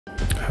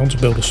how to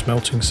build a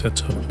smelting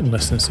setup in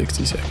less than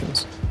 60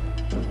 seconds.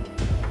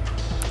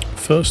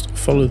 First,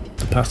 follow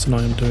the pattern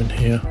I am doing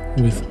here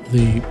with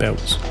the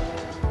belts.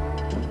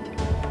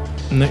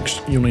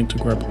 Next, you'll need to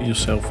grab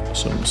yourself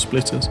some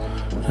splitters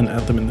and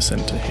add them in the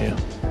centre here.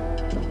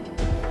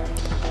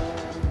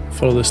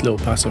 Follow this little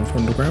pattern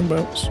from the ground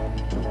belts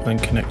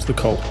and connect the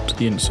colt to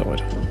the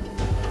inside.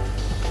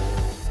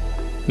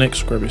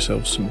 Next, grab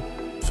yourself some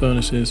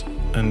furnaces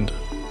and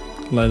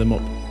lay them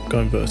up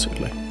going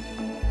vertically.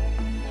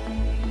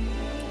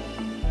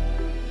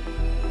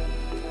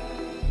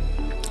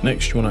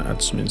 Next, you want to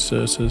add some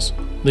inserters.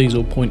 These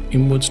all point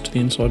inwards to the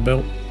inside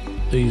belt.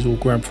 These all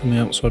grab from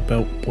the outside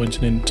belt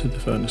pointing into the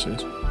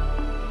furnaces.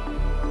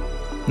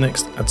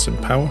 Next, add some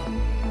power.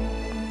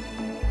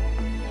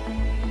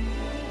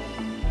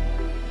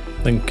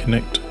 Then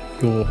connect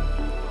your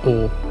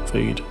ore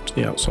feed to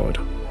the outside.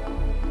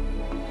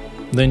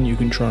 Then you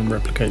can try and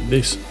replicate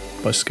this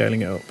by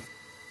scaling it up.